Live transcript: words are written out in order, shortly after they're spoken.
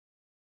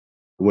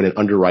when an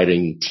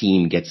underwriting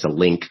team gets a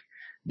link,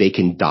 they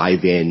can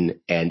dive in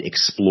and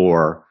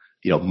explore,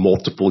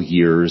 multiple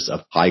years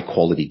of high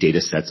quality data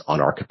sets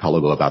on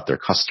Archipelago about their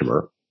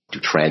customer, do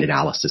trend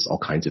analysis, all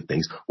kinds of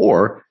things,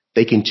 or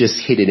they can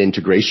just hit an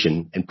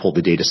integration and pull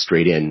the data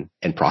straight in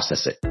and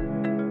process it.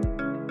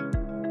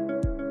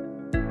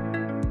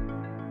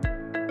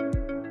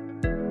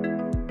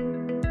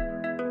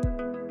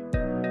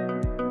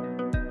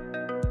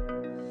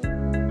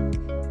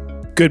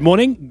 Good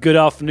morning, good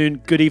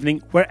afternoon, good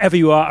evening, wherever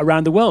you are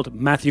around the world.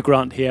 Matthew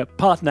Grant here,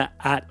 partner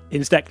at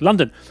Instech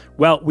London.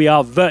 Well, we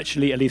are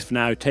virtually, at least for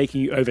now,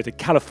 taking you over to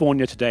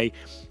California today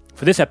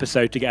for this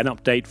episode to get an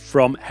update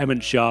from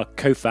Hemant Shah,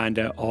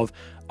 co-founder of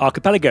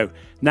Archipelago.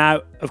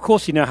 Now, of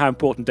course, you know how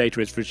important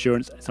data is for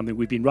insurance, something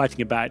we've been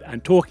writing about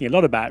and talking a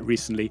lot about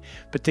recently,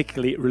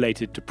 particularly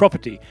related to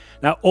property.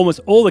 Now,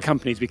 almost all the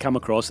companies we come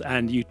across,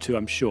 and you too,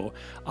 I'm sure,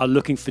 are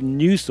looking for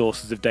new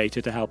sources of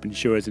data to help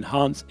insurers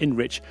enhance,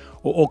 enrich,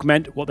 or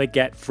augment what they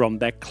get from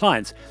their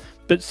clients.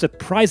 But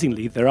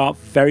surprisingly, there are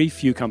very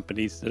few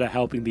companies that are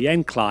helping the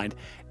end client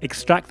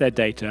extract their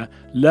data,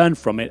 learn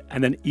from it,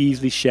 and then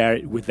easily share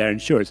it with their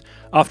insurers.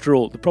 After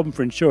all, the problem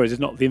for insurers is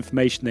not the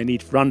information they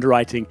need for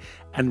underwriting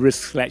and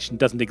risk selection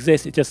doesn't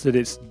exist, it's just that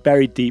it's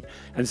buried deep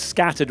and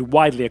scattered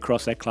widely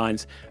across their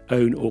clients'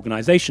 own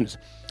organizations.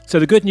 So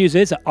the good news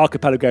is that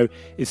Archipelago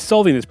is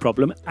solving this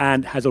problem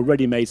and has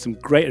already made some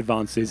great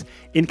advances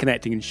in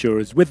connecting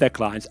insurers with their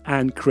clients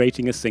and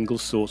creating a single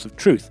source of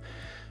truth.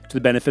 To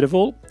the benefit of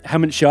all,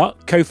 Hemant Shah,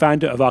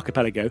 co-founder of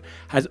Archipelago,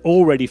 has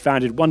already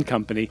founded one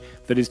company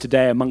that is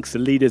today amongst the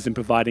leaders in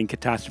providing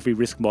catastrophe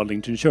risk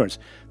modelling to insurance.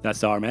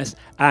 That's RMS.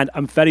 And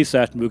I'm fairly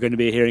certain we're going to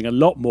be hearing a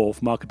lot more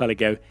from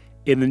Archipelago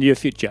in the near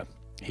future.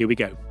 Here we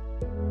go.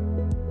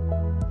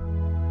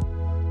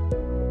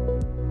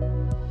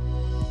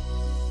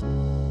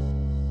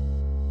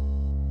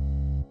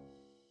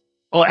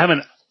 Well,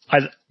 Hemant,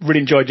 I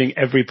really enjoy doing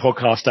every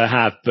podcast I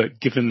have, but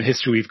given the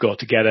history we've got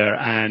together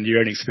and your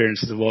own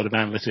experience in the world of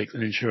analytics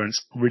and insurance,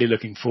 really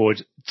looking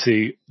forward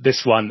to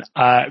this one.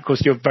 Of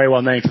course, you're very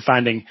well known for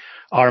founding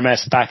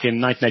RMS back in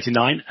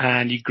 1989,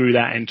 and you grew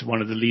that into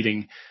one of the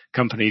leading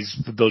companies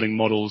for building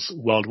models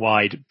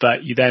worldwide.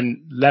 But you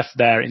then left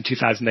there in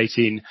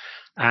 2018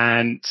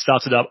 and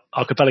started up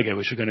Archipelago,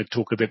 which we're going to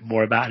talk a bit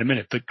more about in a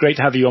minute. But great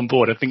to have you on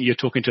board. I think you're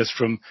talking to us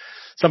from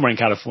somewhere in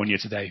California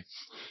today.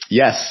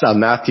 Yes,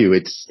 Matthew,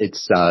 it's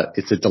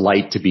a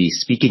delight to be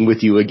speaking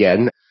with you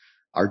again.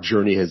 Our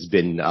journey has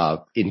been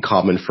in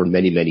common for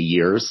many, many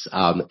years,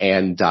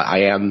 and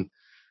I am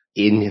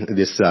in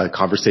this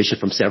conversation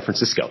from San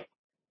Francisco.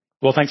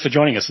 Well, thanks for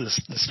joining us at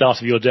the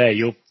start of your day.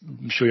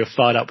 I'm sure you're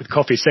fired up with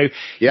coffee. So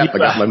yeah, I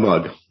got my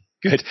mug.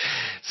 Good.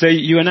 So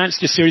you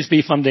announced your Series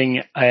B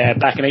funding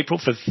back in April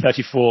for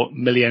 $34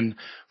 million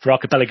for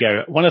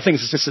Archipelago. One of the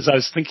things, just as I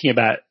was thinking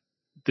about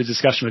the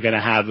discussion we're going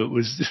to have, it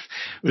was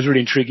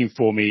really intriguing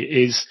for me,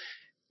 is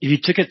if you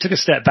took a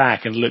step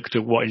back and looked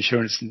at what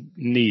insurance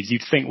needs,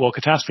 you'd think, well,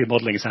 catastrophe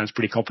modeling sounds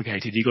pretty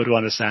complicated. You've got to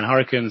understand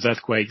hurricanes,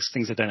 earthquakes,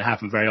 things that don't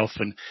happen very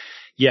often.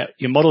 Yet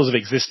your models have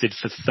existed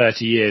for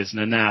 30 years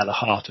and are now at the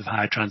heart of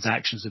how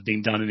transactions are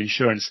being done in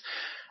insurance.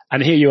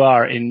 And here you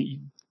are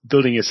in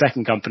building your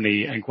second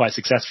company, and quite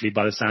successfully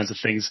by the sounds of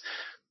things.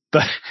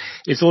 But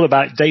it's all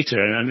about data.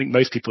 And I think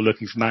most people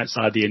looking from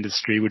outside the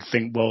industry would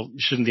think, well,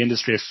 shouldn't the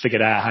industry have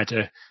figured out how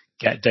to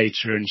get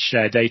data and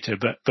share data?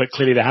 But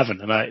clearly they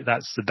haven't. And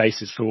that's the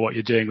basis for what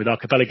you're doing with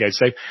Archipelago.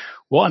 So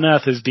what on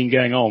earth has been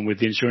going on with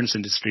the insurance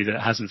industry that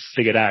hasn't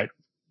figured out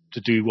to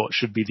do what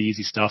should be the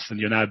easy stuff, and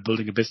you're now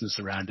building a business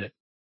around it?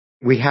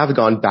 We have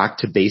gone back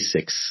to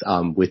basics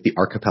with the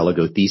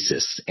Archipelago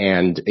thesis.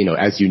 And,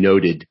 as you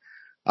noted,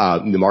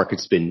 the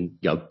market's been,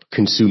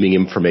 consuming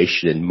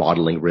information and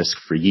modeling risk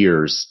for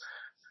years.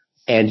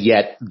 And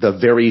yet the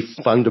very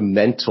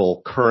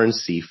fundamental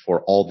currency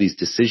for all these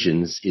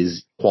decisions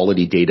is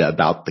quality data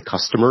about the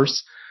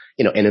customers,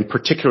 and in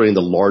particular in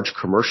the large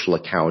commercial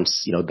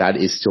accounts, that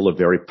is still a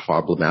very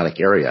problematic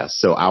area.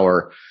 So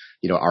our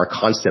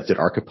concept at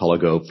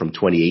Archipelago from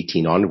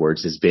 2018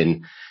 onwards has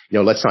been,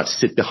 let's not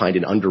sit behind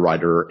an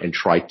underwriter and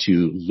try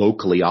to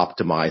locally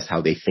optimize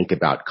how they think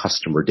about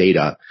customer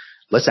data.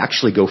 Let's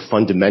actually go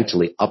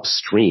fundamentally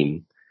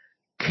upstream,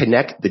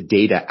 connect the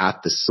data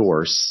at the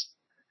source,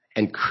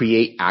 and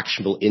create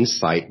actionable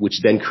insight, which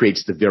then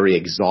creates the very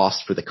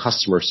exhaust for the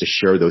customers to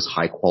share those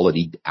high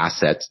quality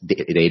assets,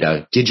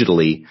 data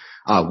digitally,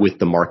 with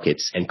the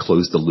markets and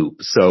close the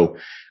loop. So,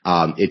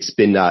 it's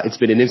been an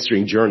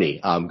interesting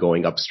journey,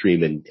 going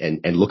upstream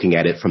and looking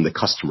at it from the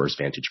customer's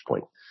vantage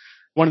point.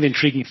 One of the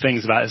intriguing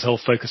things about this whole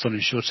focus on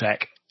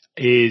InsurTech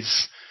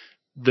is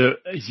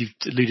as you've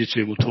alluded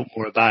to, we'll talk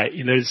more about,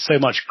 there's so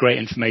much great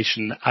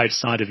information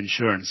outside of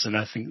insurance. And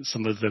I think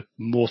some of the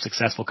more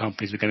successful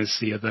companies we're going to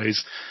see are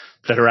those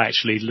that are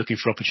actually looking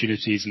for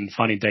opportunities and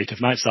finding data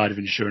from outside of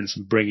insurance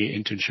and bringing it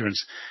into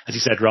insurance, as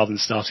you said, rather than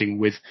starting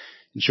with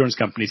insurance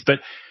companies. But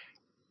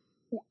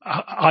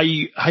how are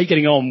you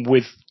getting on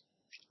with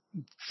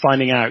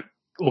finding out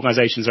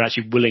organizations are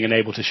actually willing and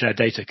able to share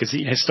data? Because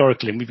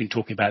historically, and we've been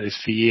talking about this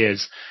for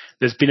years,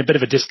 there's been a bit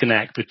of a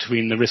disconnect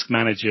between the risk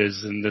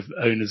managers and the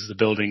owners of the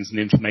buildings and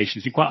the information.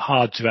 It's been quite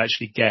hard to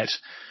actually get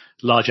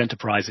large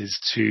enterprises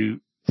to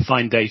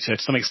find data.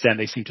 To some extent,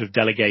 they seem to have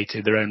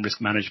delegated their own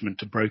risk management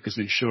to brokers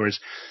and insurers.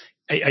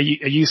 Are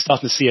you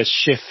starting to see a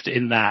shift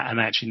in that and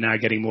actually now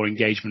getting more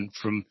engagement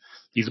from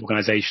these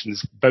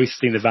organizations, both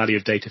seeing the value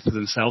of data for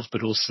themselves,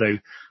 but also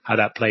how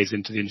that plays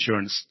into the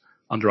insurance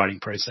underwriting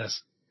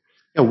process?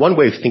 One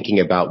way of thinking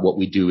about what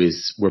we do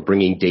is we're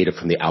bringing data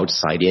from the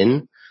outside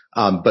in,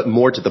 but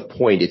more to the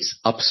point, it's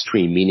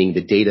upstream, meaning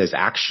the data is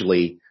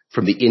actually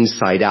from the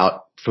inside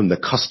out from the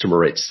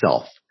customer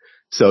itself.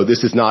 So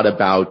this is not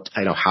about,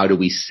 how do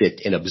we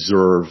sit and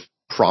observe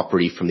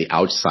property from the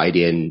outside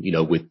in,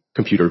 with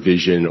computer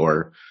vision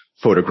or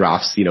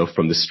photographs,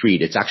 from the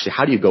street. It's actually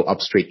how do you go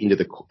upstream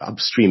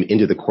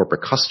into the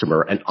corporate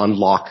customer and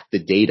unlock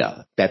the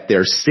data that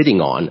they're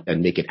sitting on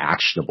and make it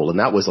actionable. And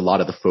that was a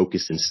lot of the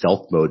focus in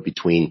stealth mode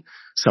between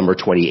summer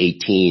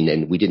 2018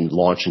 and we didn't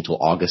launch until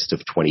August of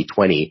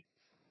 2020.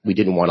 We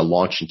didn't want to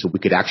launch until we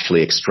could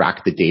actually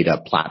extract the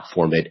data,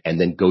 platform it, and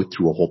then go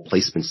through a whole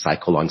placement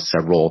cycle on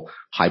several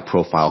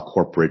high-profile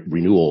corporate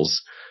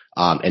renewals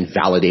and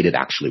validate it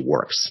actually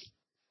works.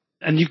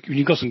 And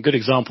you've got some good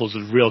examples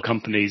of real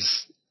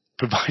companies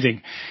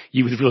providing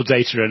you with real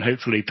data and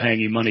hopefully paying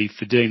you money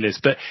for doing this.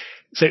 But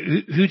so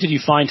who did you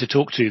find to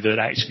talk to that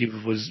actually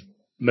was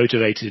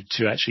motivated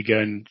to actually go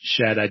and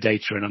share their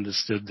data and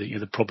understood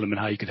the problem and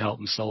how you could help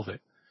them solve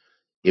it?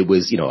 It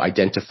was,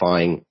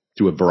 identifying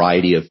through a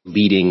variety of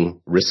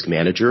leading risk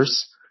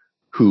managers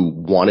who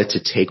wanted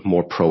to take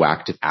more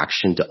proactive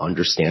action to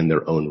understand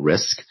their own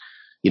risk.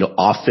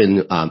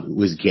 Often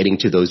was getting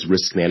to those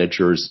risk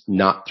managers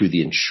not through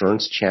the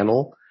insurance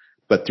channel,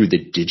 but through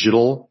the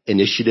digital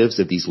initiatives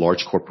of these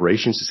large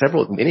corporations.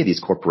 Many of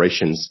these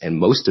corporations, and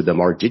most of them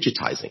are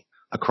digitizing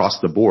across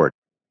the board.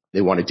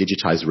 They want to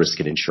digitize risk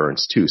and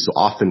insurance too. So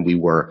often we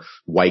were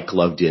white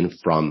gloved in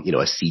from, a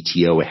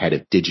CTO, a head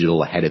of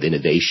digital, a head of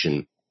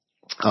innovation,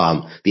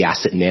 the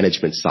asset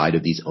management side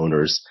of these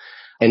owners.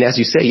 And as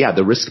you say,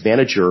 the risk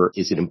manager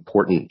is an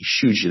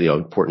hugely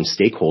important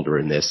stakeholder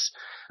in this.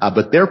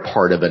 But they're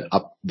part of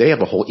they have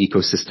a whole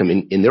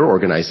ecosystem in their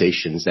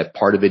organizations that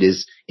part of it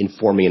is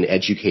informing and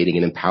educating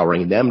and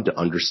empowering them to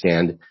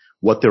understand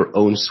what their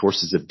own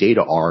sources of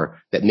data are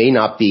that may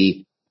not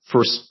be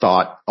first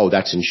thought, oh,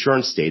 that's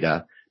insurance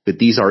data, but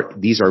these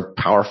are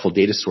powerful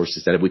data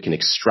sources that if we can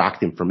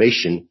extract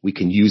information, we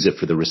can use it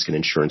for the risk and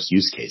insurance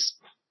use case.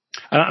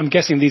 I'm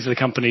guessing these are the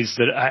companies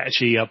that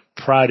actually are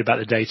proud about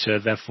the data,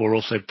 therefore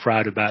also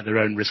proud about their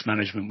own risk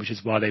management, which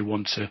is why they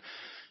want to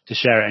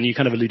share it. And you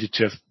kind of alluded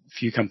to a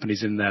few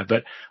companies in there,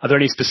 but are there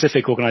any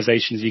specific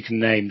organizations you can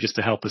name just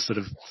to help us sort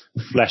of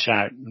flesh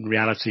out the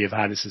reality of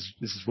how this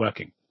is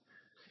working?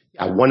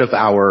 One of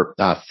our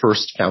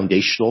first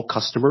foundational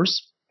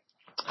customers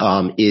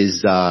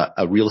is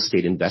a real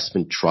estate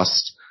investment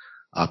trust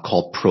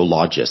called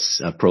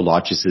Prologis.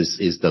 Prologis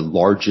is the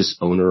largest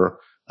owner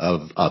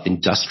of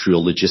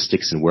industrial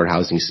logistics and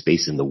warehousing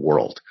space in the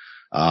world.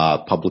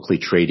 Publicly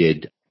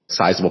traded,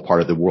 sizable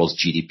part of the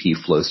world's GDP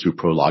flows through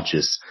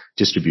Prologis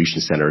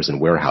distribution centers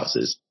and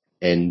warehouses.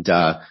 And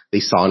they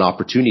saw an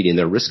opportunity, and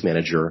their risk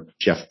manager,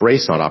 Jeff Bray,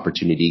 saw an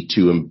opportunity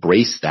to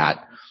embrace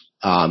that,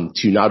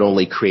 to not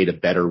only create a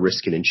better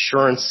risk and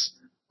insurance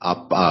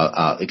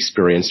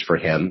experience for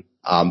him,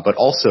 but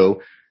also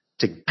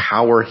to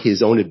power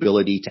his own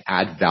ability to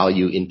add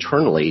value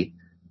internally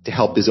to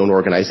help his own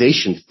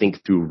organization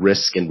think through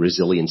risk and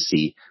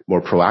resiliency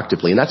more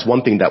proactively. And that's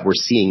one thing that we're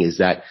seeing is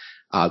that,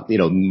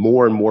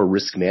 more and more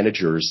risk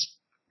managers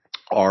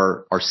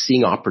are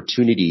seeing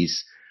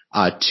opportunities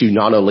to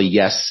not only,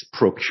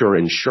 procure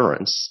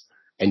insurance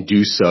and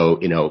do so,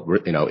 in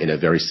a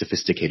very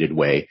sophisticated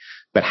way,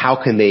 but how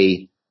can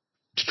they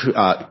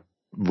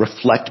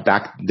reflect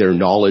back their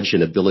knowledge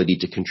and ability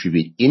to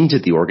contribute into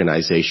the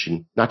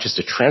organization, not just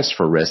to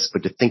transfer risk,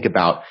 but to think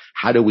about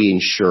how do we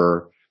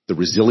ensure the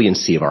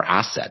resiliency of our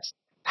assets?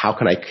 How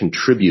can I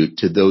contribute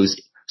to those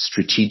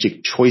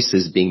strategic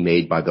choices being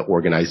made by the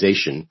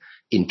organization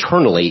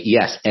internally,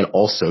 and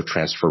also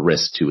transfer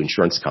risk to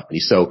insurance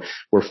companies. So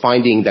we're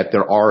finding that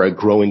there are a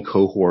growing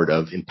cohort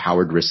of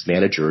empowered risk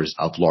managers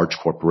of large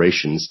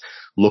corporations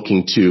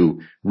looking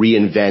to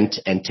reinvent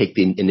and take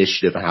the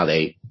initiative on how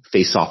they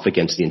face off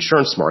against the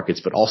insurance markets,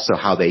 but also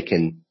how they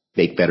can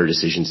make better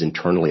decisions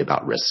internally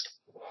about risk.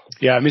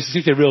 Yeah, it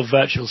seems to be a real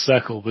virtual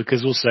circle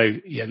because also,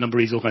 a number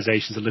of these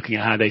organizations are looking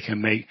at how they can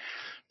make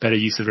better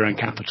use of their own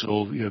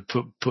capital,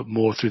 put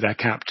more through their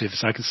captive.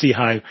 So I can see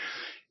how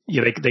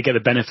they get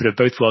the benefit of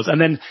both worlds.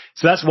 And then,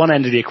 so that's one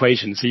end of the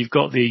equation. So you've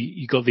got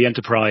the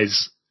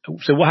enterprise.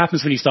 So what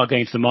happens when you start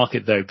going to the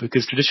market though?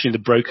 Because traditionally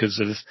the brokers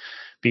have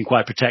been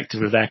quite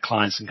protective of their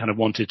clients and kind of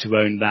wanted to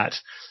own that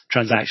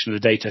transaction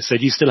of the data. So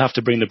do you still have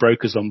to bring the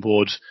brokers on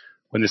board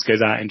when this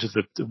goes out into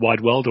the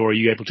wide world, or are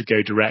you able to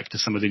go direct to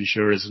some of the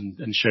insurers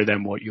and show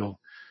them what you're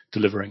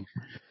delivering?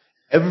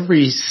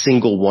 Every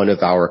single one of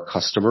our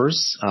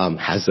customers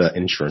has an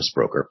insurance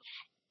broker.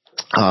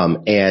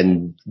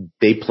 And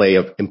they play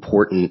an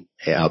important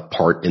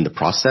part in the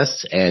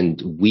process.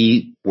 And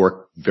we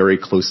work very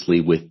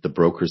closely with the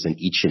brokers in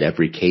each and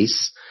every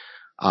case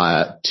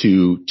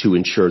to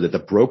ensure that the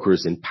broker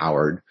is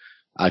empowered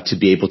to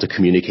be able to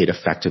communicate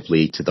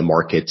effectively to the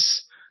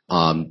markets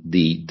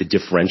the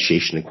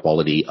differentiation and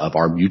quality of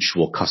our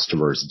mutual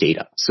customers'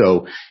 data.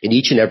 So in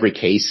each and every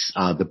case,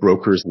 the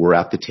brokers were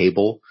at the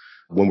table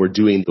when we're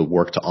doing the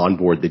work to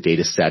onboard the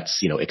data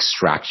sets,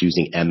 extract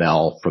using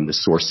ML from the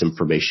source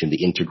information,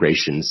 the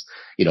integrations,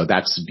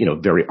 that's,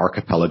 very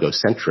Archipelago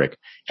centric.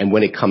 And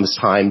when it comes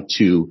time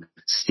to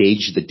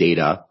stage the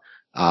data,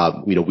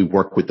 we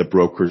work with the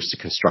brokers to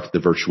construct the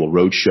virtual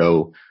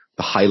roadshow,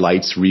 the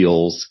highlights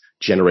reels,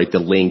 generate the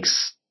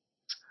links.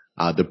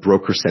 The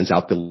broker sends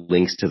out the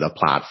links to the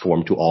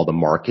platform, to all the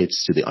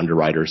markets, to the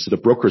underwriters. So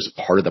the broker is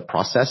part of the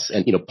process.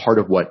 And, part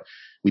of what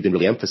we've been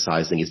really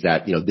emphasizing is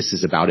that, this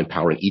is about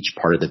empowering each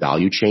part of the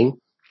value chain.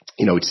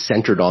 It's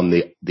centered on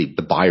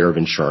the buyer of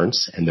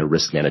insurance and their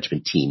risk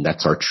management team.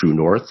 That's our true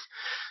north.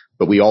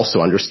 But we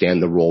also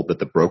understand the role that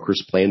the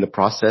brokers play in the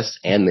process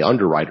and the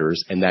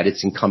underwriters, and that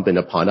it's incumbent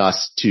upon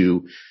us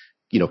to,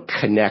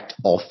 connect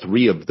all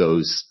three of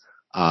those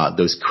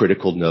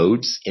critical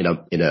nodes in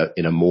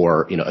a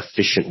more,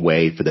 efficient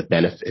way for the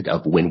benefit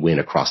of win-win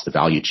across the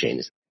value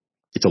chain.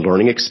 It's a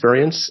learning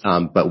experience,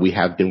 but we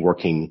have been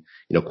working,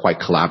 quite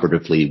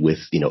collaboratively with,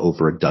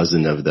 over a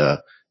dozen of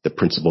the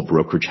principal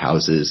brokerage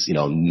houses,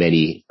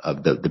 many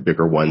of the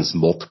bigger ones,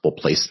 multiple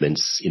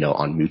placements,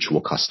 on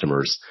mutual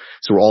customers.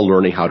 So we're all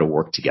learning how to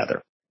work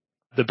together.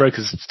 The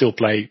brokers still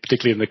play,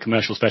 particularly in the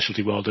commercial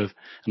specialty world and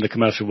the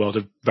commercial world,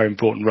 a very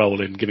important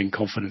role in giving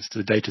confidence to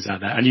the data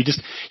out there. And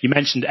you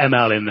mentioned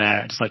ML in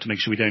there. I'd just like to make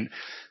sure we don't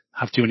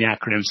have too many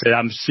acronyms. So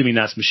I'm assuming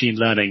that's machine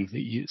learning.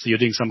 So you're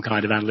doing some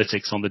kind of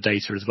analytics on the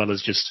data as well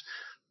as just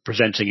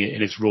presenting it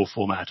in its raw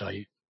format, are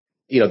you?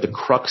 The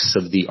crux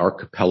of the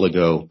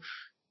Archipelago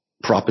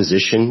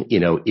proposition,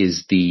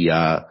 is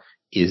the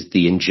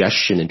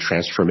ingestion and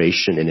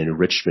transformation and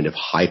enrichment of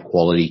high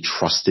quality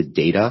trusted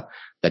data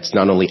that's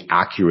not only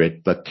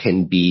accurate, but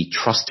can be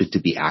trusted to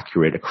be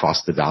accurate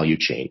across the value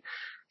chain.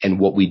 And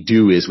what we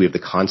do is we have the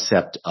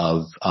concept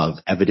of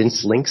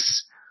evidence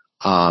links,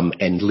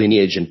 and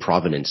lineage and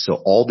provenance.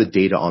 So all the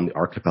data on the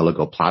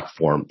Archipelago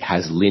platform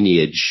has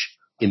lineage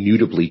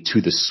immutably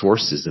to the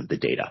sources of the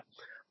data.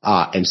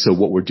 And so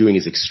what we're doing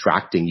is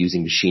extracting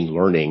using machine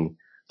learning,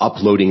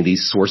 uploading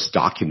these source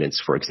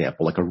documents, for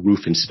example, like a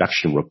roof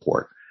inspection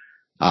report.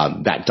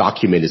 That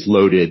document is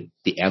loaded,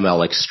 the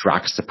ML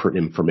extracts the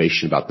pertinent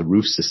information about the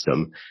roof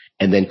system,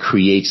 and then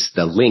creates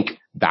the link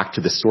back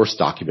to the source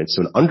document.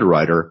 So an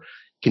underwriter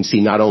can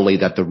see not only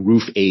that the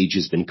roof age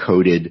has been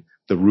coded,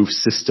 the roof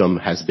system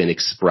has been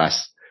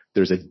expressed,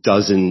 there's a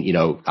dozen,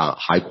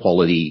 high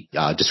quality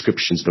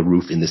descriptions of the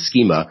roof in the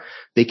schema.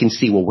 They can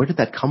see, well, where did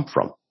that come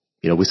from?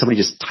 Was somebody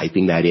just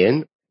typing that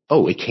in?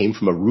 Oh, it came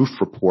from a roof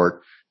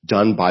report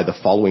done by the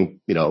following,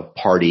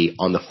 party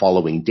on the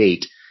following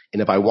date.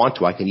 And if I want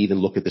to, I can even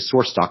look at the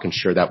source doc and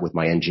share that with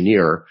my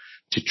engineer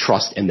to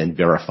trust and then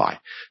verify.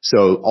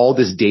 So all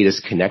this data is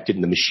connected,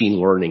 and the machine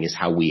learning is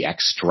how we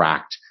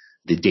extract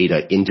the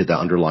data into the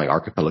underlying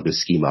Archipelago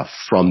schema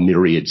from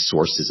myriad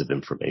sources of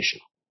information.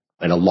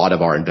 And a lot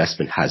of our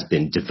investment has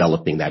been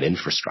developing that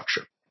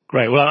infrastructure.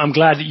 Great. Well, I'm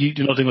glad that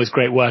you're not doing this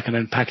great work and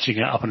then packaging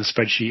it up on a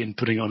spreadsheet and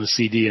putting it on a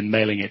CD and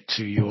mailing it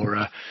to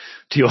your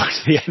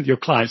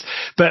clients.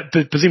 But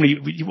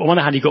presumably, on one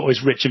hand, you've got all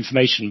this rich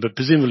information, but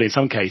presumably in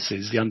some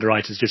cases, the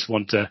underwriters just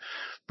want to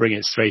bring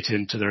it straight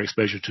into their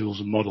exposure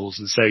tools and models.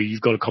 And so you've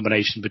got a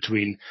combination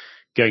between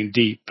going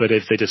deep, but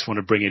if they just want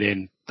to bring it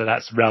in,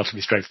 that's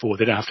relatively straightforward.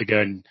 They don't have to go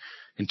and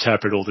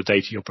interpret all the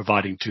data you're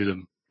providing to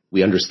them.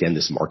 We understand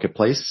this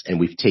marketplace, and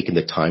we've taken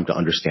the time to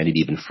understand it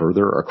even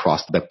further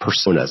across the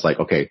personas.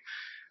 Like, okay,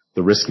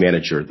 the risk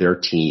manager, their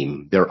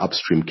team, their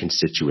upstream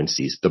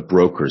constituencies, the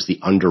brokers, the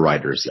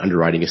underwriters, the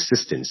underwriting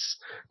assistants,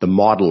 the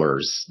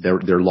modelers,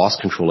 their loss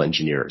control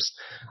engineers.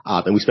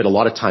 And we spent a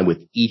lot of time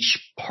with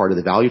each part of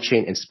the value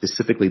chain, and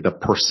specifically the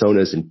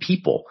personas and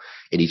people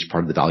in each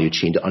part of the value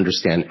chain, to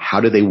understand how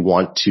do they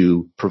want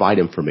to provide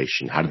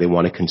information? How do they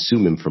want to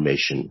consume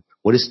information?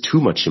 What is too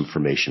much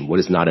information? What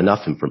is not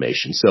enough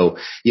information? So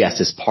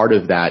yes, as part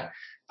of that,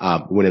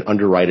 when an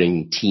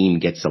underwriting team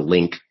gets a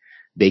link,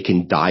 they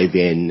can dive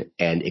in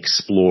and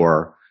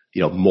explore,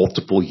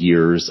 multiple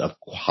years of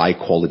high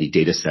quality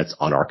data sets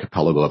on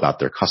Archipelago about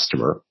their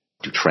customer,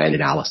 do trend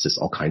analysis,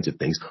 all kinds of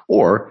things,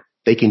 or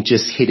they can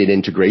just hit an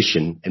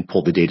integration and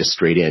pull the data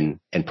straight in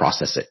and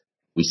process it.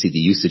 We see the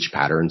usage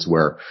patterns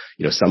where,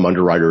 some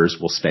underwriters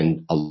will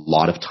spend a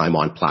lot of time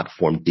on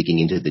platform digging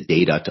into the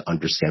data to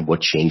understand what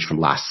changed from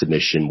last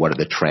submission, what are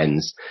the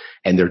trends,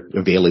 and they're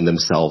availing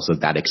themselves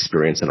of that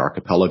experience in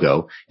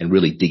Archipelago and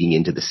really digging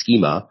into the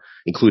schema,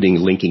 including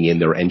linking in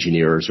their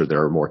engineers or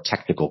their more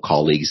technical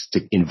colleagues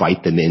to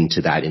invite them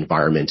into that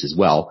environment as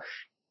well.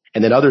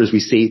 And then others, we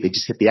see they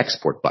just hit the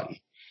export button,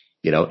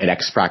 and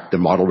extract the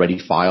model ready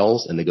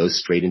files, and they go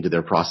straight into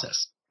their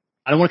process.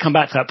 I want to come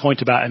back to that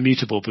point about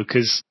immutable,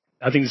 because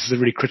I think this is a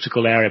really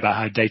critical area about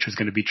how data is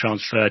going to be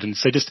transferred. And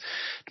so just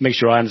to make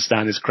sure I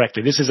understand this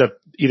correctly, this is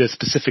either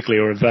specifically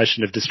or a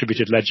version of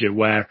distributed ledger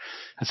where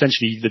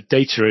essentially the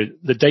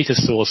data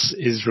source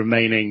is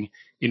remaining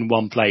in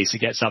one place. It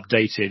gets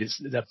updated.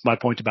 My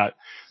point about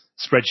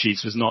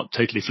spreadsheets was not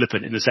totally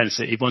flippant in the sense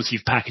that once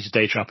you've packaged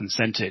data up and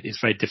sent it,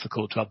 it's very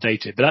difficult to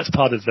update it. But that's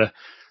part of the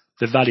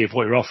value of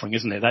what you're offering,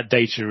 isn't it? That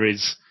data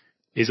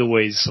is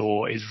always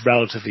or is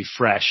relatively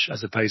fresh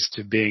as opposed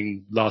to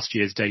being last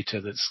year's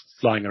data that's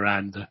flying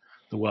around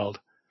the world.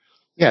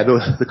 Yeah,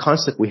 the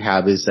concept we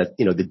have is that,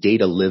 the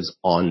data lives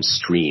on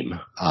stream.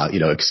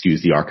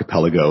 Excuse the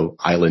archipelago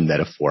island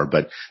metaphor,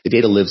 but the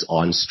data lives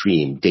on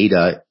stream.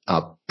 Data,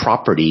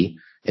 property,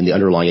 and the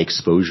underlying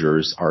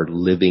exposures are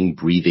living,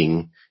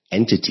 breathing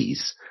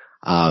entities.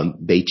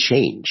 They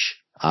change.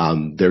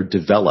 They're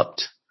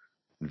developed.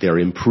 They're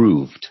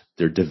improved.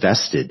 They're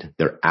divested.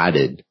 They're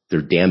added.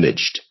 They're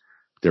damaged.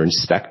 They're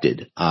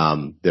inspected,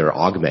 they're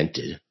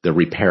augmented, they're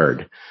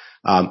repaired.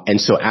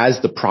 And so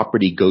as the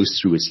property goes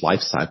through its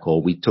life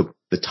cycle, we took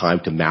the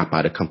time to map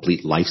out a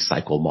complete life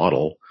cycle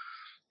model.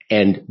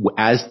 And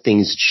as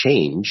things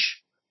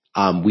change,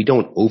 we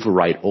don't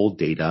overwrite old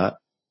data.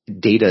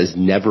 Data is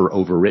never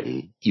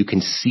overwritten. You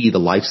can see the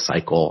life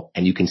cycle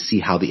and you can see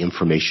how the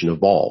information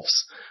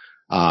evolves.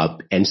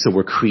 And so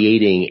we're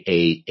creating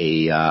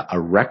a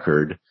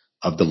record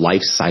of the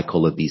life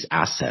cycle of these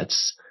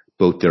assets,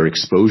 both their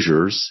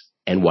exposures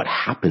and what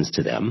happens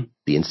to them,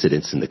 the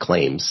incidents and the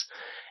claims.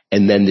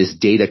 And then this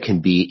data can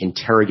be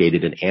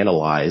interrogated and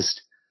analyzed,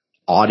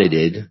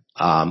 audited,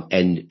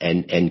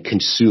 and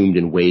consumed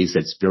in ways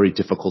that's very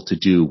difficult to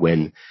do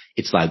when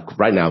it's like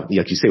right now,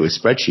 like you say with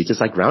spreadsheets, it's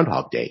like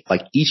Groundhog Day.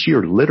 Like each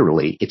year,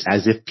 literally, it's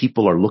as if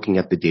people are looking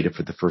at the data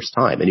for the first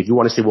time. And if you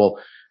want to say, well,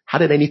 how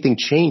did anything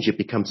change? It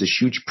becomes a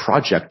huge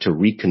project to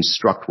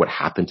reconstruct what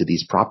happened to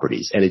these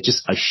properties. And it's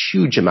just a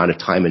huge amount of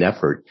time and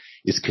effort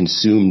is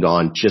consumed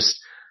on just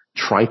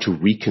trying to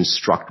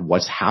reconstruct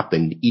what's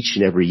happened each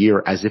and every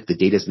year as if the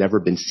data has never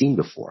been seen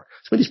before.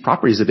 Some of these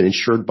properties have been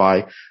insured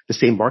by the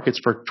same markets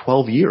for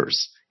 12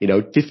 years,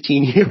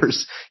 15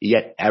 years,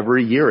 yet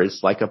every year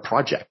it's like a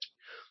project.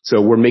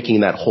 So we're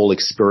making that whole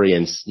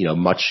experience,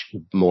 much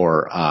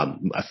more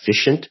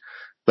efficient.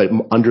 But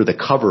under the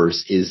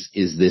covers is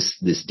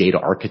this data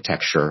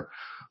architecture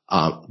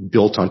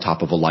built on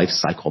top of a life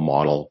cycle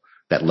model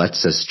that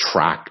lets us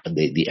track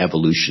the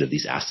evolution of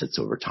these assets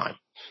over time.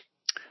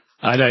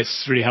 I know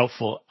it's really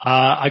helpful.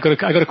 I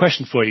got a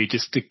question for you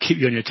just to keep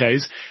you on your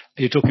toes.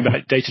 You're talking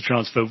about data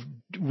transfer.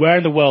 Where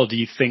in the world do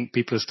you think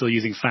people are still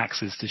using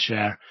faxes to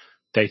share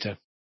data?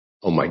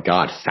 Oh my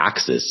God,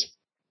 faxes.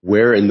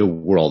 Where in the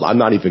world? I'm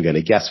not even going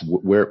to guess.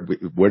 Where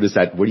do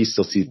you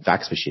still see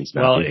fax machines,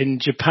 Matthew? Well, in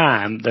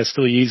Japan, they're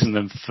still using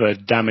them for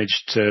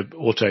damage to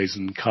autos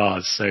and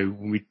cars. So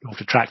we talk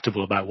to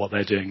Tractable about what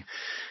they're doing.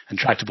 And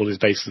Tractable is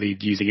basically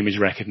using image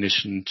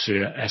recognition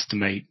to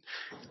estimate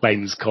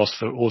claims cost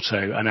for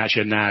auto, and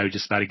actually now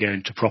just about to go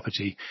into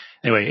property.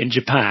 Anyway, in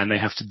Japan, they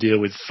have to deal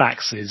with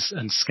faxes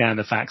and scan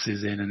the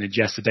faxes in and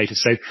ingest the data.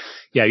 So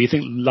yeah, you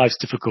think life's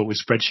difficult with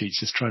spreadsheets,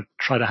 just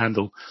try to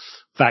handle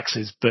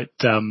faxes. But,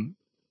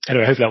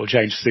 anyway, I hope that will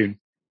change soon.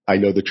 I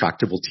know the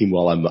Tractable team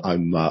well. I'm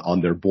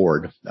on their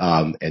board.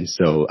 And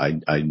so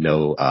I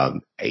know,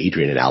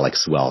 Adrian and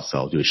Alex well. So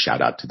I'll do a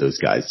shout out to those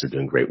guys. They're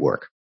doing great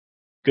work.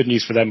 Good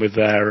news for them with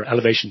their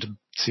elevation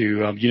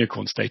to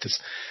unicorn status.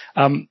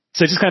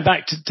 So just going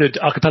back to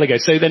Archipelago.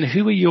 So then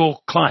who are your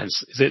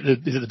clients? Is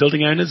it the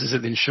building owners? Is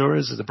it the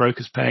insurers? Are the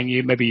brokers paying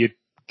you? Maybe you're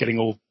getting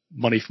all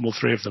money from all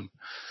three of them.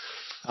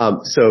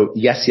 So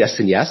yes,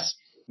 and yes.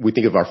 We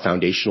think of our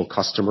foundational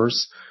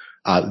customers.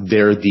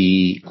 They're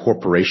the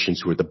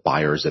corporations who are the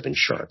buyers of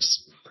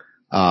insurance.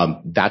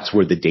 That's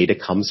where the data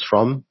comes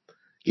from.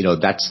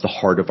 That's the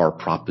heart of our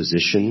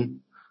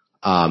proposition.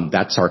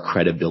 That's our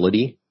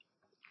credibility.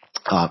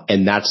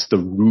 And that's the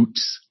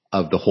roots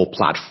of the whole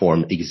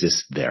platform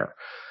exist there.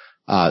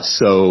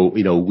 So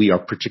we are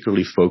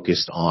particularly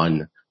focused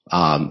on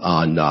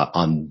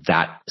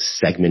that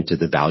segment of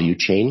the value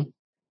chain.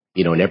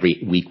 And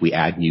every week we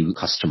add new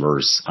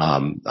customers,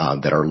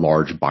 that are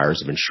large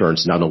buyers of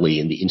insurance, not only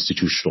in the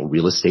institutional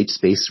real estate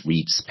space,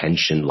 REITs,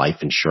 pension,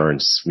 life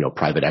insurance,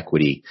 private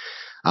equity,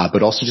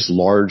 but also just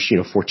large,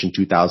 Fortune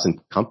 2000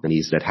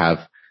 companies that have,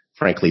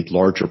 frankly,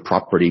 larger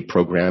property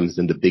programs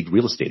than the big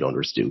real estate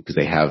owners do, because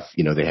they have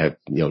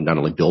not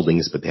only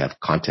buildings, but they have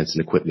contents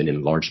and equipment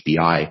and large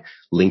BI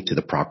linked to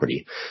the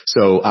property.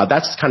 So,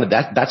 that's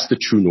that's the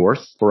true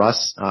north for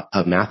us,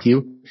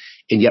 Matthew.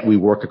 And yet we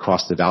work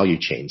across the value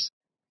chains.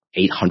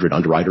 800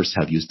 underwriters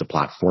have used the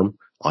platform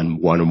on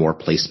one or more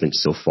placements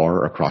so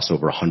far across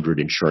over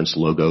 100 insurance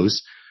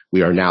logos.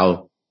 We are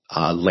now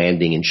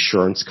landing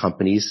insurance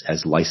companies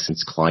as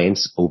licensed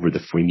clients over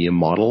the freemium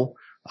model,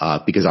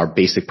 because our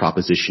basic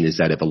proposition is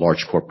that if a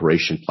large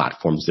corporation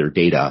platforms their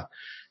data,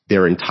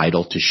 they're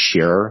entitled to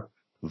share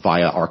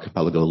via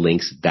Archipelago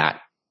links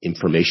that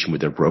information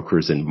with their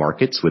brokers and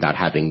markets without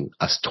having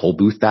us toll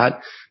booth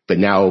that. But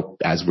now,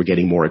 as we're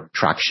getting more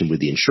traction with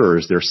the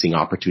insurers, they're seeing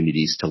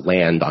opportunities to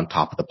land on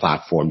top of the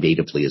platform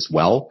natively as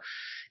well.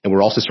 And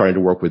we're also starting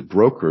to work with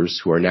brokers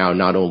who are now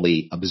not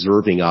only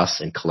observing us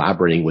and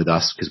collaborating with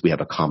us because we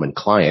have a common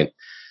client,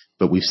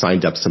 but we've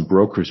signed up some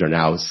brokers who are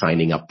now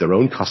signing up their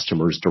own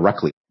customers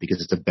directly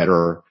because it's a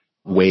better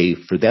way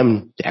for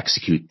them to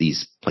execute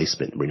these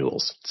placement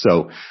renewals.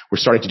 So we're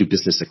starting to do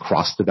business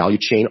across the value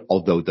chain,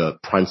 although the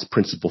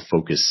principal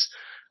focus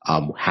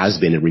has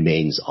been and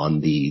remains on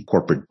the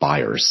corporate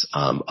buyers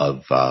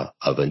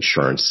of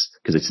insurance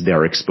because it's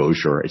their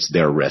exposure, it's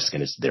their risk,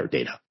 and it's their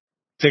data.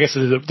 So I guess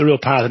the real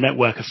power of the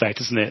network effect,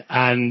 isn't it?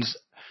 And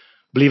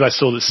I believe I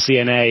saw that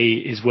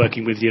CNA is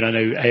working with you, and I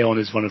know Aon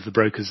is one of the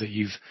brokers that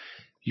you've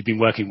been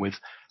working with.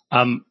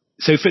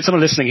 So for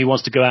someone listening who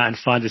wants to go out and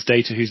find this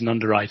data, who's an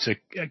underwriter,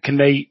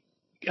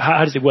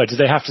 how does it work? Do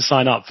they have to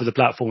sign up for the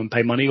platform and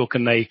pay money, or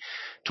can they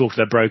talk to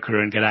their broker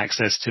and get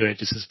access to it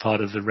just as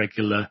part of the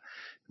regular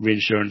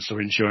reinsurance or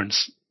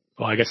insurance,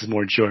 or I guess it's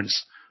more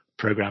insurance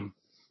program?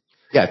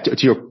 Yeah,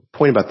 to your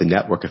point about the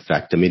network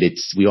effect, I mean,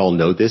 we all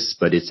know this,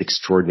 but it's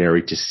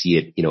extraordinary to see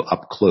it,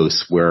 up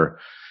close where,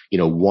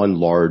 one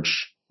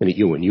large, when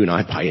you and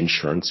I buy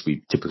insurance,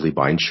 we typically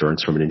buy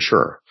insurance from an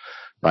insurer,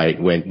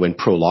 right? When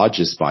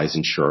Prologis buys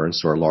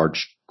insurance or a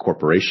large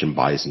corporation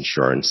buys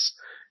insurance,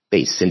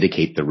 they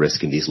syndicate the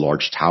risk in these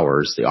large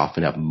towers. They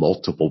often have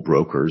multiple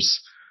brokers.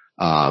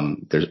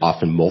 There's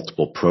often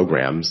multiple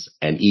programs,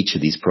 and each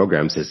of these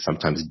programs has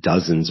sometimes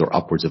dozens or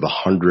upwards of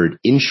 100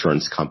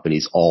 insurance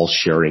companies all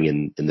sharing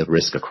in the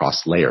risk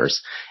across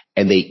layers.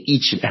 And they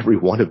each and every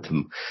one of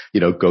them,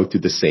 go through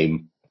the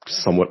same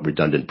somewhat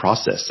redundant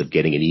process of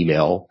getting an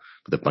email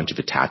with a bunch of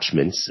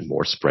attachments and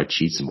more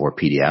spreadsheets and more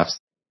PDFs.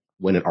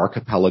 When an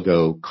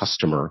Archipelago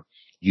customer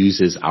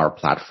uses our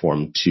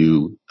platform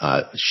to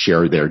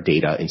share their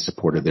data in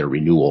support of their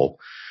renewal,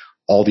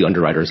 all the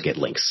underwriters get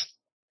links.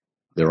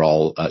 They're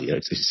all,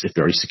 it's a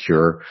very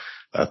secure,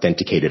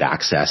 authenticated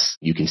access.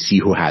 You can see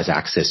who has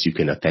access. You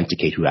can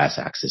authenticate who has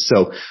access.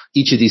 So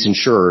each of these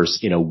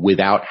insurers,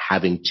 without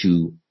having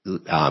to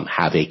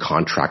have a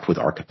contract with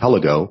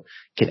Archipelago,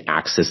 can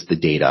access the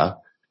data,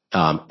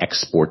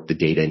 export the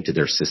data into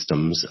their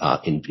systems,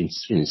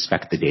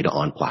 inspect the data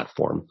on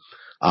platform.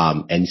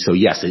 And so,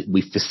 yes,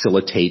 we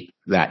facilitate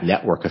that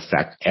network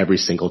effect every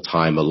single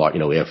time.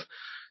 We have,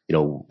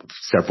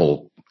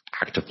 several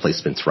active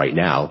placements right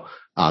now.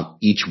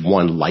 Each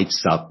one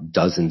lights up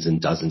dozens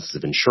and dozens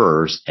of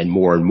insurers, and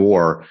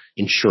more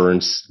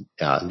insurance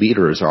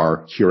leaders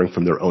are hearing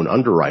from their own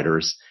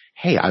underwriters,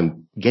 hey,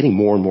 I'm getting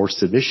more and more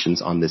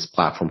submissions on this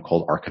platform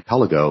called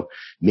Archipelago.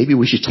 Maybe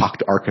we should talk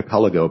to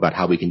Archipelago about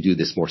how we can do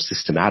this more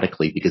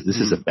systematically because this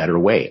is a better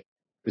way.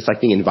 It's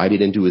like being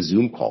invited into a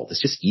Zoom call.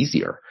 It's just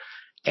easier.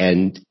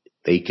 And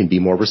they can be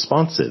more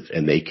responsive,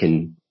 and they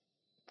can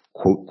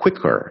quote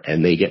quicker,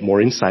 and they get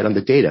more insight on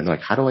the data. And they're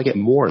like, how do I get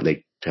more? And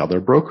they tell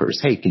their brokers,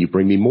 hey, can you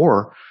bring me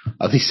more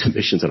of these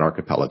submissions on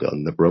Archipelago?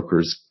 And the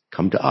brokers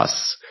come to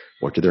us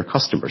or to their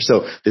customers.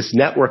 So this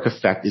network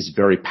effect is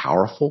very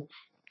powerful.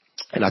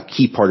 And a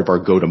key part of our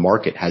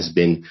go-to-market has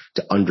been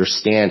to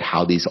understand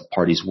how these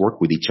parties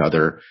work with each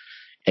other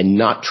and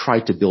not try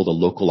to build a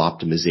local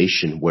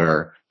optimization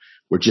where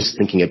we're just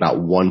thinking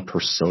about one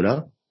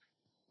persona.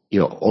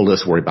 Only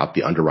let's worry about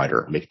the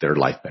underwriter, make their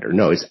life better.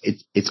 No,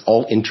 it's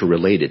all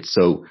interrelated.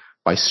 So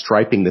by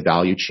striping the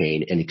value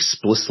chain and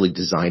explicitly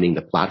designing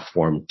the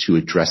platform to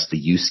address the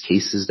use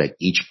cases that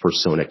each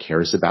persona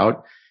cares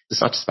about,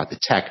 it's not just about the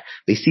tech.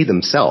 They see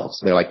themselves.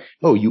 They're like,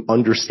 oh, you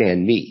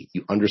understand me.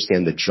 You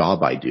understand the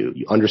job I do.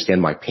 You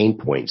understand my pain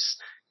points.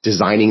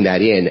 Designing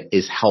that in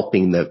is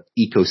helping the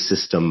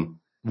ecosystem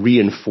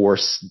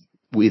reinforce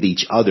with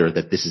each other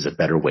that this is a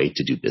better way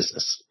to do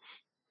business.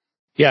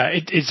 Yeah,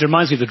 it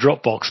reminds me of the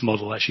Dropbox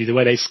model, actually. The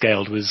way they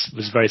scaled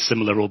was very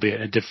similar,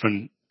 albeit in a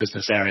different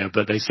business area,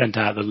 but they sent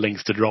out the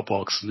links to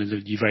Dropbox, and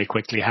then you very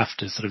quickly have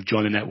to sort of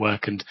join the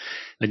network, and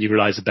then you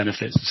realize the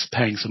benefits of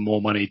paying some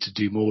more money to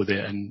do more with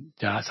it, and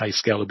that's how you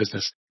scale the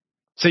business.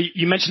 So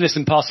you mentioned this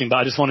in passing, but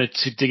I just wanted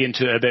to dig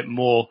into it a bit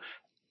more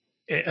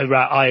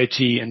about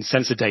IoT and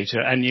sensor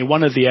data. And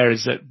one of the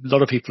areas that a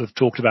lot of people have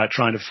talked about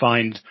trying to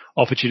find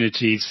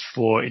opportunities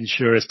for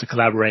insurers to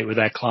collaborate with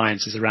their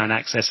clients is around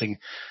accessing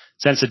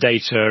sensor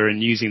data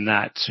and using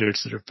that to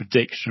sort of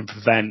predict and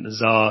prevent,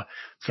 as our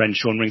friend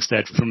Sean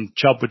Ringstead from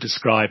Chubb would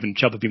describe, and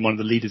Chubb have been one of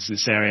the leaders in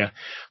this area.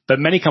 But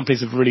many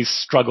companies have really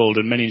struggled,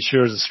 and many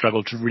insurers have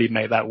struggled to really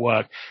make that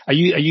work. Are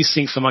you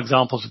seeing some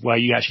examples of where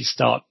you actually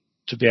start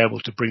to be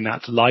able to bring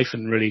that to life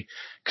and really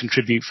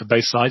contribute for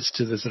both sides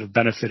to the sort of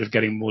benefit of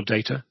getting more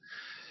data?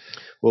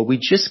 Well, we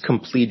just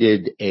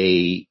completed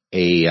a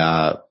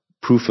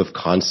proof of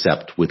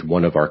concept with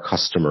one of our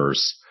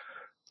customers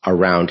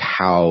around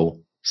how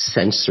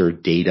sensor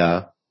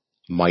data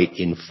might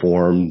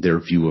inform their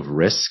view of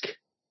risk,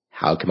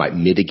 how it might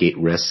mitigate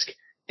risk,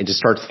 and to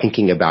start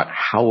thinking about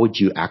how would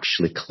you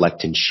actually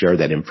collect and share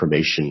that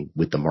information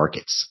with the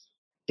markets.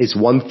 It's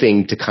one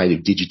thing to kind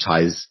of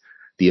digitize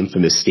the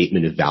infamous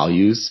statement of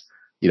values,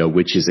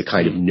 which is a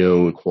kind of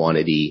known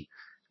quantity,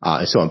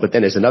 and so on. But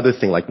then there's another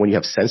thing, like when you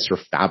have sensor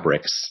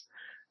fabrics,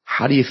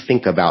 how do you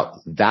think about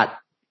that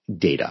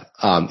data?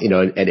 And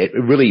it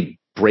really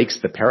breaks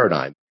the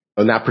paradigm.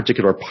 In that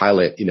particular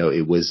pilot,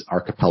 it was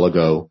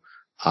Archipelago,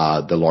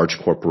 the large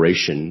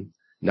corporation,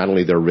 not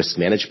only their risk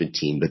management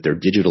team, but their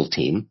digital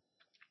team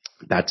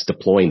that's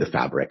deploying the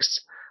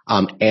fabrics,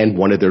 and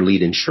one of their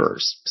lead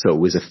insurers. So it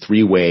was a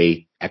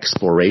three-way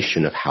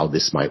exploration of how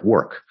this might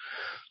work.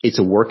 It's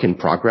a work in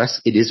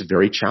progress. It is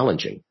very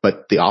challenging,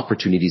 but the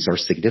opportunities are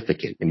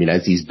significant. I mean,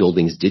 as these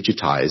buildings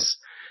digitize,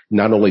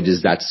 not only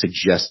does that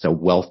suggest a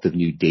wealth of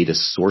new data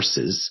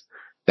sources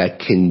that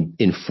can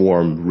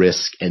inform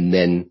risk and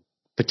then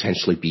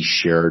potentially be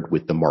shared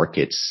with the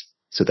markets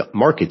so that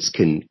markets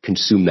can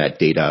consume that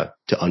data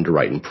to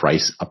underwrite and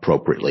price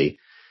appropriately.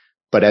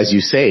 But as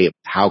you say,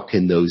 how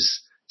can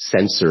those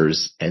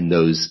sensors and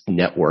those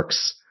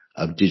networks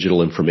of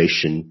digital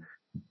information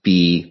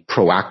be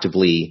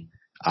proactively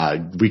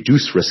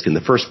reduce risk in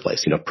the first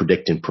place,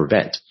 predict and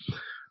prevent?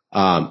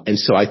 And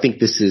so I think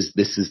this is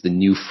the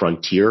new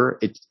frontier.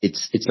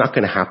 It's not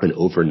going to happen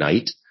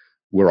overnight.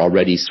 We're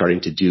already starting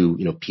to do,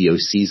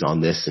 POCs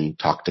on this and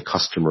talk to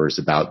customers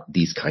about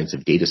these kinds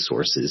of data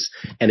sources.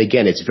 And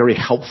again, it's very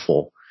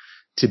helpful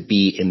to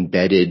be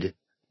embedded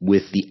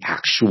with the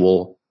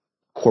actual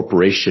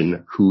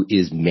corporation who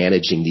is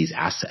managing these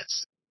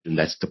assets, and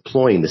that's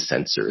deploying the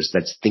sensors,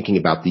 that's thinking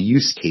about the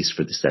use case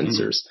for the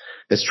sensors,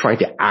 that's trying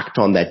to act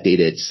on that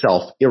data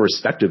itself,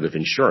 irrespective of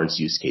insurance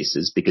use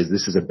cases, because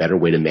this is a better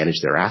way to manage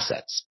their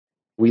assets.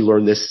 We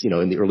learned this,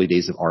 in the early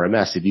days of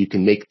RMS. If you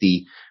can make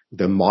the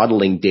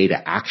modeling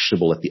data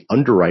actionable at the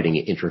underwriting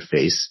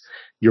interface,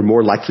 you're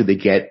more likely to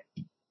get,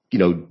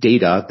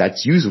 data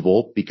that's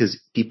usable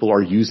because people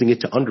are using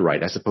it to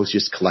underwrite as opposed to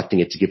just collecting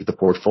it to give it the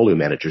portfolio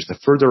managers. The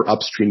further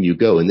upstream you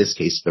go, in this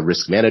case, the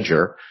risk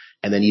manager,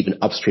 and then even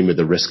upstream of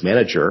the risk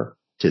manager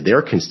to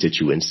their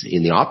constituents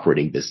in the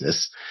operating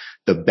business,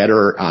 the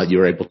better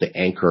you're able to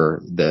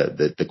anchor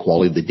the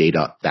quality of the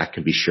data that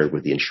can be shared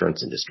with the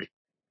insurance industry.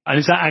 And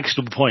it's that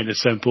actionable point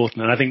that's so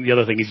important. And I think the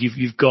other thing is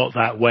you've got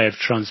that way of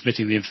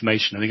transmitting the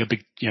information. I think a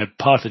big,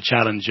 part of the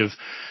challenge of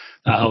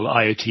that whole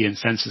IoT and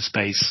sensor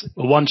space,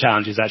 well, one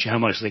challenge is actually how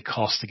much they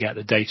cost to get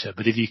the data.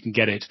 But if you can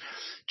get it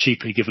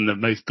cheaply, given that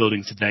most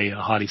buildings today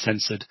are highly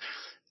censored,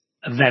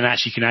 and then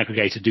actually can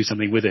aggregate and do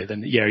something with it,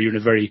 then you're in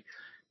a very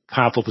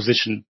powerful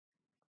position.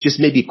 Just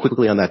maybe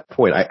quickly on that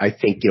point, I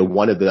think,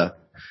 one of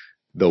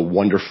the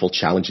wonderful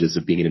challenges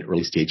of being in an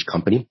early stage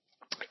company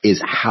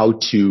is how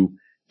to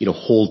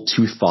hold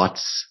two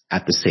thoughts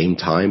at the same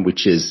time,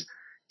 which is,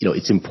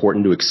 it's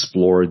important to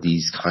explore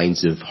these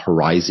kinds of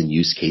horizon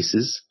use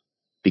cases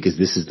because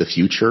this is the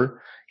future,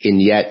 and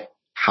yet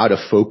how to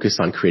focus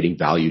on creating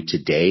value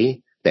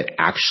today that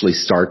actually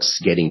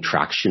starts getting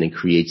traction and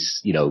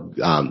creates,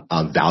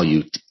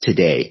 value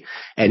today.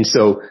 And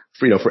so,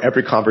 for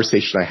every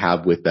conversation I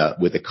have with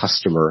a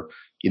customer,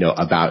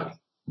 about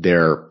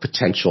their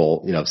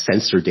potential,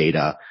 sensor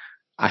data,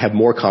 I have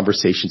more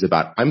conversations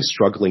about I'm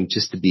struggling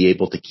just to be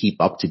able to keep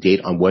up to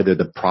date on whether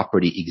the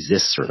property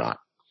exists or not,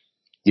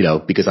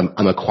 because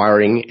I'm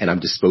acquiring and I'm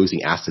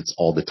disposing assets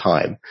all the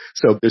time.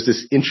 So there's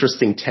this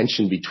interesting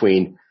tension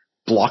between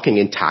blocking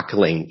and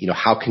tackling,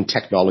 how can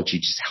technology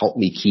just help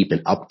me keep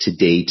an up to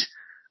date,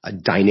 a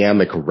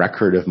dynamic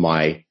record of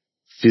my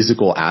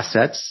physical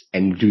assets,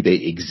 and do they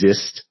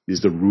exist?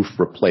 Is the roof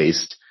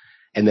replaced?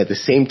 And at the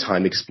same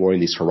time exploring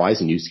these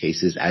horizon use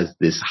cases as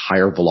this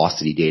higher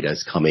velocity data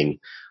is coming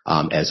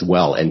as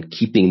well, and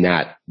keeping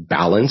that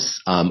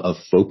balance of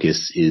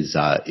focus is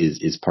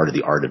part of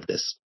the art of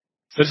this.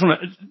 So I just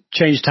want to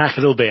change tack a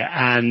little bit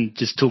and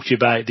just talk to you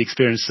about the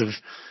experience of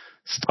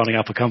starting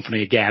up a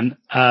company again,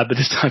 but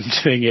this time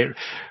doing it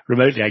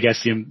remotely. I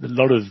guess a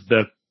lot of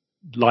the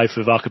life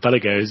of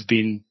Archipelago has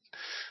been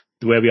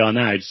where we are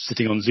now, just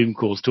sitting on Zoom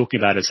calls talking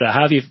about it. So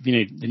how have you,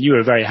 and you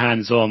were very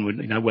hands-on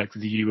when I worked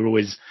with you, you were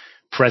always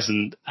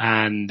present,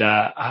 and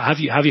have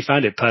you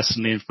found it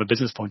personally and from a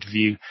business point of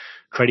view,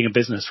 creating a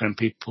business when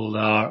people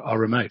are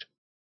remote?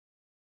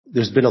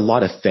 There's been a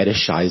lot of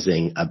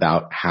fetishizing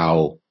about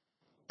how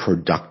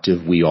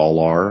productive we all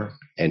are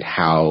and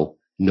how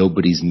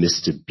nobody's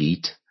missed a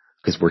beat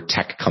because we're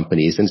tech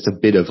companies, and it's a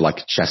bit of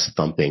like chest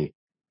thumping.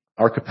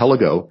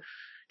 Archipelago,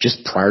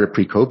 just prior to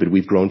pre-COVID,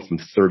 we've grown from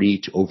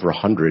 30 to over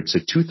 100. So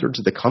 2/3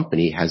 of the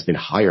company has been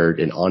hired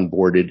and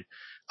onboarded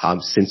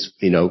since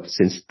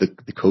the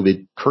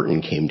COVID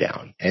curtain came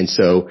down. And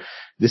so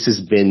this has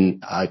been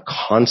a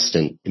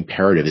constant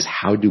imperative, is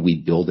how do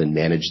we build and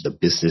manage the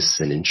business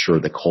and ensure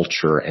the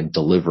culture and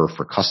deliver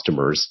for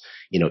customers,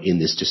 in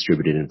this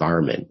distributed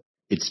environment.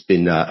 It's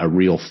been a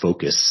real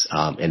focus,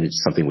 and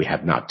it's something we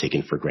have not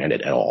taken for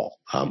granted at all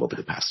over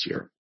the past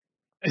year.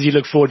 As you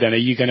look forward then, are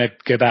you going to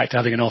go back to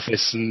having an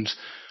office and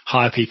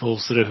hire people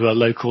sort of who are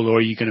local, or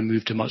are you going to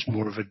move to much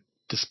more of a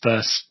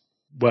dispersed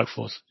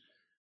workforce?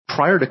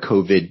 Prior to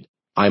COVID,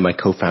 I and my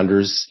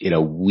co-founders,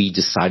 we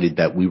decided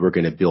that we were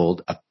going to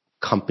build a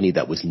company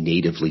that was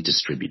natively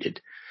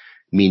distributed,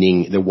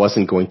 meaning there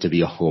wasn't going to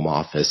be a home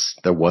office,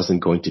 there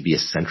wasn't going to be a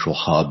central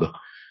hub,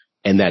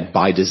 and that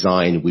by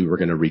design, we were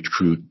going to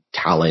recruit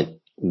talent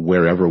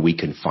wherever we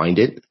can find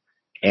it.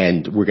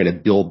 And we're going to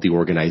build the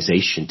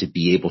organization to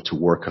be able to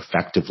work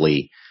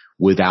effectively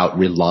without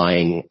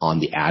relying on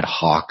the ad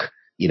hoc,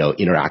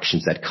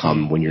 interactions that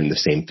come when you're in the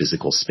same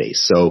physical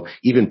space. So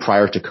even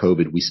prior to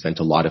COVID, we spent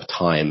a lot of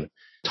time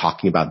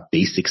talking about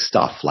basic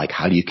stuff like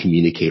how do you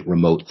communicate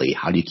remotely?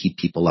 How do you keep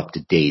people up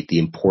to date? The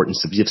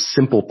importance of just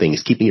simple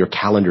things, keeping your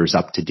calendars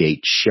up to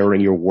date,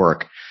 sharing your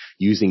work,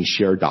 using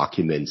shared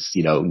documents,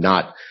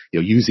 not,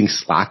 using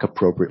Slack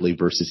appropriately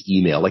versus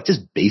email, like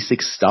just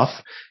basic stuff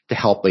to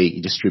help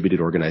a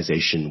distributed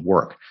organization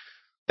work.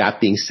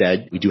 That being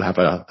said, we do have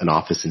an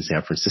office in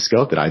San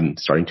Francisco that I'm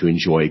starting to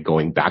enjoy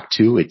going back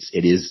to. It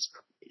is,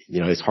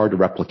 it's hard to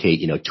replicate,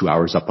 2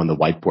 hours up on the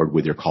whiteboard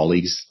with your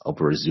colleagues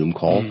over a Zoom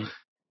call.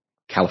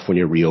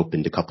 California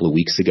reopened a couple of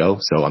weeks ago,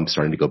 so I'm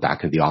starting to go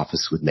back into the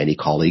office with many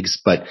colleagues.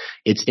 But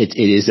it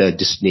is a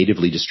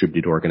natively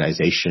distributed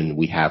organization.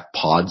 We have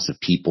pods of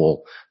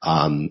people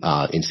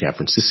in San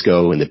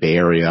Francisco, in the Bay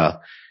Area,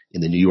 in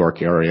the New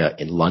York area,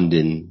 in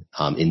London,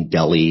 in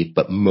Delhi.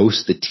 But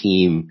most of the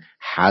team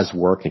has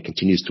worked and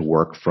continues to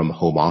work from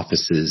home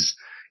offices,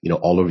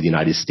 all over the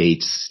United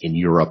States, in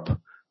Europe,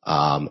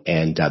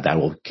 and that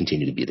will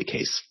continue to be the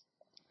case.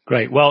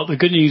 Great. Well, the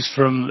good news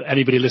from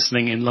anybody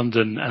listening in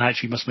London, and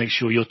actually must make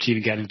sure your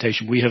team get an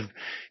invitation. We have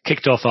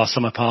kicked off our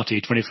summer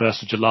party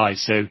 21st of July.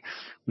 So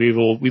we've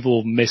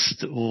all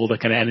missed all the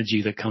kind of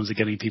energy that comes with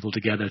getting people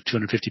together.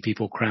 250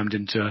 people crammed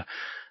into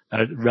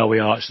a railway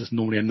arch that's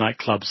normally a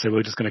nightclub. So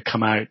we're just going to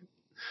come out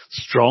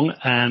strong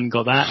and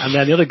got that. And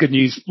then the other good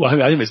news, well,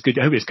 I hope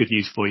it's good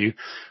news for you.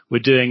 We're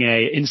doing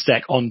a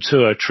Instech on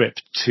tour trip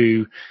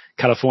to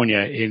California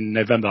in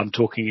November. I'm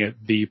talking at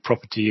the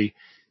Property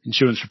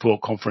Insurance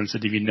Report conference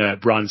that, if you know it,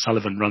 Brian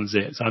Sullivan runs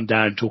it. So I'm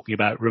down talking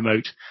about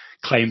remote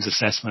claims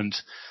assessment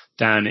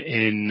down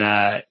in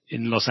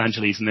Los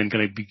Angeles, and then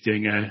going to be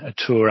doing a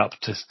tour up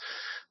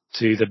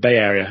to the Bay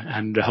Area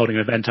and holding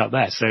an event up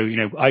there. So,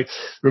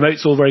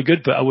 remote's all very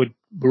good, but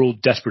we're all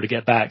desperate to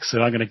get back.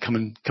 So I'm going to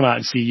come out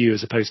and see you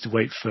as opposed to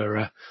wait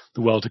for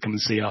the world to come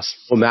and see us.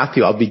 Well,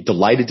 Matthew, I'll be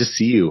delighted to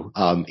see you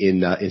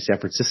in San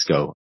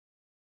Francisco.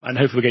 And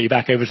hopefully we'll get you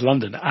back over to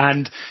London.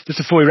 And just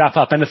before we wrap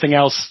up, anything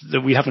else that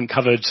we haven't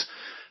covered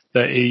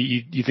that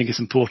you think is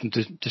important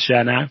to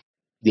share now?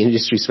 The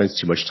industry spends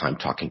too much time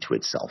talking to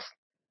itself.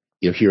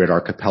 Here at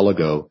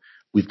Archipelago,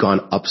 we've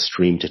gone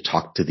upstream to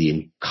talk to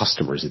the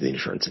customers of the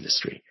insurance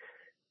industry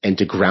and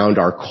to ground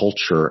our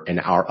culture and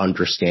our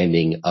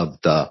understanding of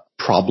the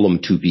problem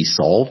to be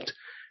solved,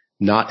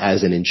 not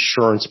as an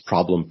insurance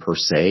problem per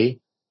se,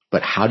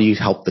 but how do you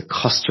help the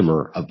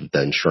customer of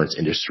the insurance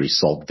industry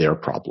solve their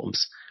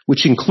problems,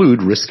 which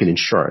include risk and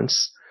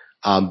insurance.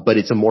 But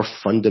it's a more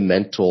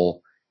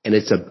fundamental and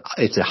it's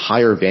a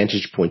higher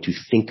vantage point to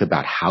think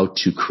about how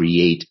to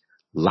create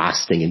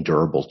lasting and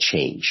durable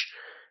change.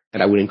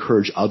 And I would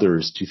encourage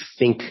others to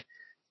think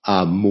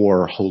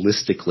more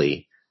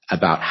holistically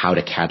about how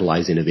to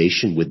catalyze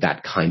innovation with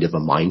that kind of a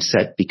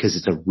mindset, because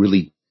it's a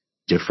really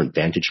different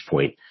vantage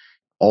point.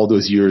 All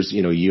those years,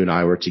 you and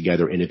I were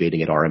together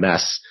innovating at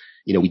RMS.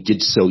 We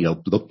did so,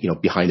 look,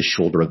 behind the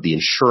shoulder of the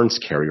insurance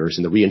carriers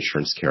and the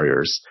reinsurance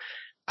carriers,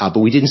 but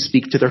we didn't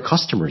speak to their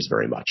customers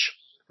very much,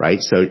 right?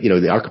 So,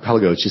 the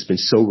Archipelago has just been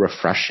so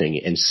refreshing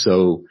and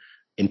so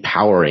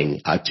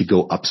empowering to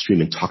go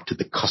upstream and talk to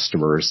the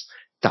customers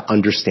to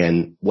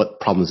understand what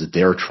problems that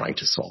they're trying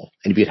to solve.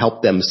 And if you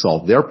help them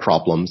solve their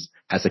problems,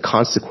 as a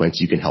consequence,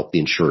 you can help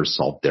the insurers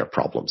solve their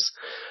problems.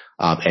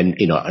 And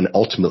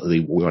ultimately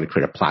we want to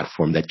create a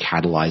platform that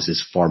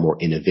catalyzes far more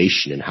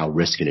innovation in how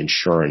risk and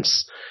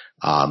insurance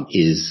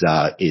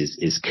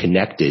is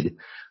connected,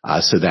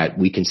 so that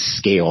we can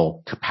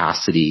scale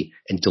capacity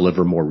and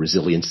deliver more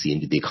resiliency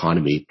into the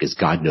economy, because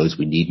God knows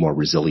we need more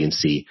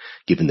resiliency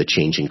given the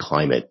changing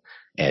climate.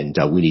 And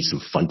we need some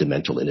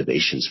fundamental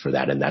innovations for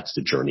that. And that's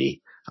the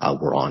journey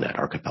we're on at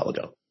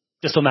Archipelago.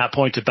 Just on that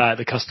point about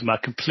the customer, I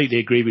completely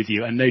agree with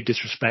you, and no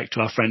disrespect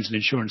to our friends in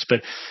insurance,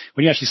 but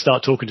when you actually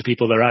start talking to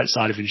people that are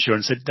outside of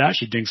insurance, they're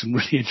actually doing some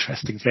really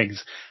interesting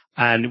things.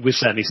 And we're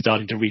certainly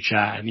starting to reach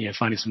out and,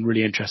 finding some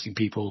really interesting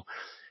people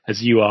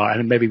as you are.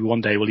 And maybe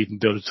one day we'll even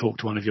be able to talk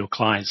to one of your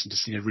clients and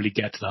just, really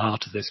get to the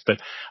heart of this. But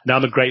now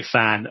I'm a great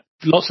fan.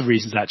 Lots of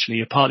reasons,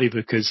 actually, partly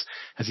because,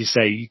 as you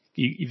say,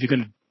 if you're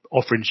going to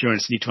offer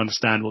insurance, you need to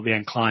understand what the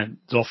end client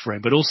is offering,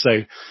 but also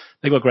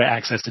they've got great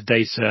access to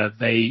data.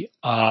 They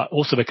are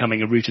also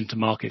becoming a route into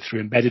market through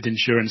embedded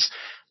insurance.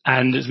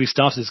 And as we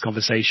started this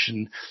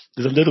conversation,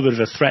 there's a little bit of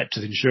a threat to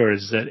the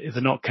insurers that if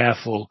they're not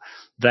careful,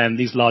 then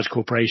these large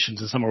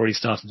corporations, and some are already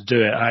starting to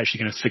do it, are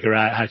actually going to figure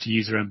out how to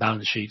use their own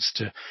balance sheets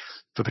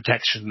for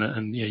protection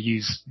and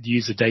use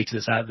the data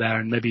that's out there,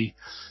 and maybe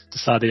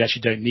decide they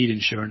actually don't need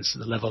insurance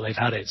at the level they've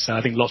had it. So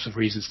I think lots of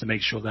reasons to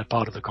make sure they're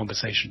part of the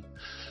conversation.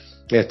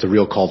 Yeah, it's a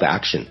real call to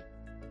action.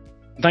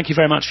 Thank you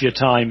very much for your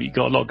time. You've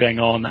got a lot going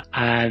on,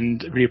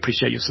 and really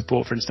appreciate your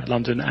support for Instech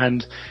London.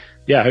 And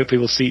yeah, hopefully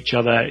we'll see each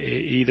other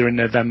either in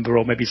November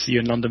or maybe see you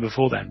in London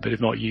before then. But if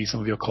not you,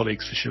 some of your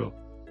colleagues for sure.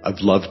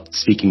 I've loved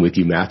speaking with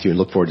you, Matthew, and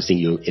look forward to seeing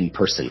you in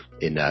person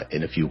in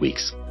a few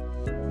weeks.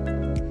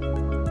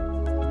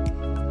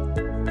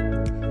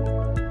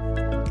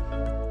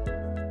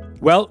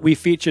 Well, we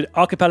featured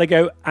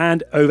Archipelago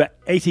and over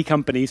 80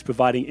 companies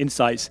providing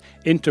insights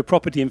into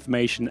property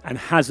information and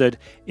hazard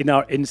in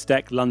our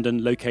Instech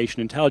London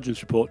Location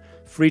Intelligence Report,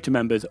 free to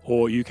members,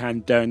 or you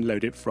can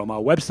download it from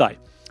our website.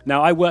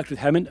 Now, I worked with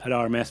Hemant at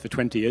RMS for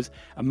 20 years,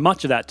 and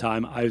much of that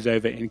time I was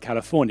over in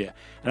California.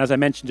 And as I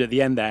mentioned at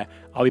the end there,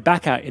 I'll be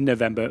back out in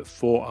November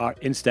for our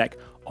Instech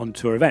on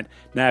Tour event.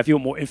 Now, if you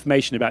want more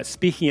information about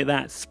speaking at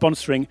that,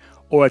 sponsoring,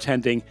 or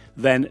attending,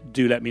 then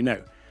do let me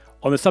know.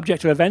 On the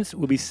subject of events,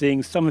 we'll be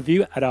seeing some of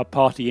you at our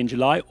party in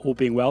July, all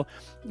being well,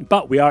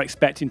 but we are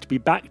expecting to be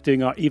back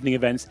doing our evening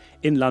events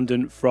in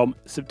London from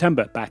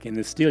September, back in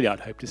the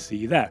Steelyard. Hope to see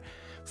you there.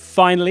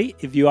 Finally,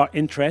 if you are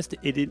interested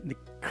in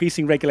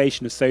increasing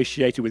regulation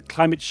associated with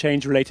climate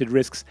change related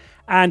risks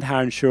and how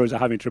insurers are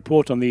having to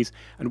report on these,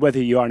 and whether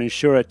you are an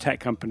insurer, tech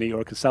company, or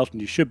a consultant,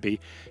 you should be,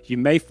 you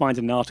may find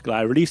an article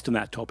I released on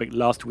that topic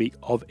last week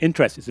of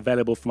interest. It's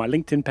available from my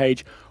LinkedIn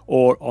page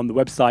or on the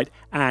website,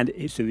 and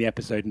it's in the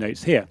episode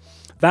notes here.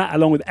 That,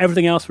 along with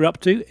everything else we're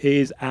up to,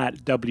 is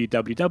at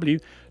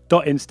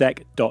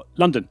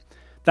www.instech.london.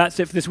 That's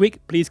it for this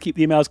week. Please keep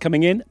the emails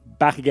coming in.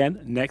 Back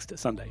again next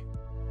Sunday.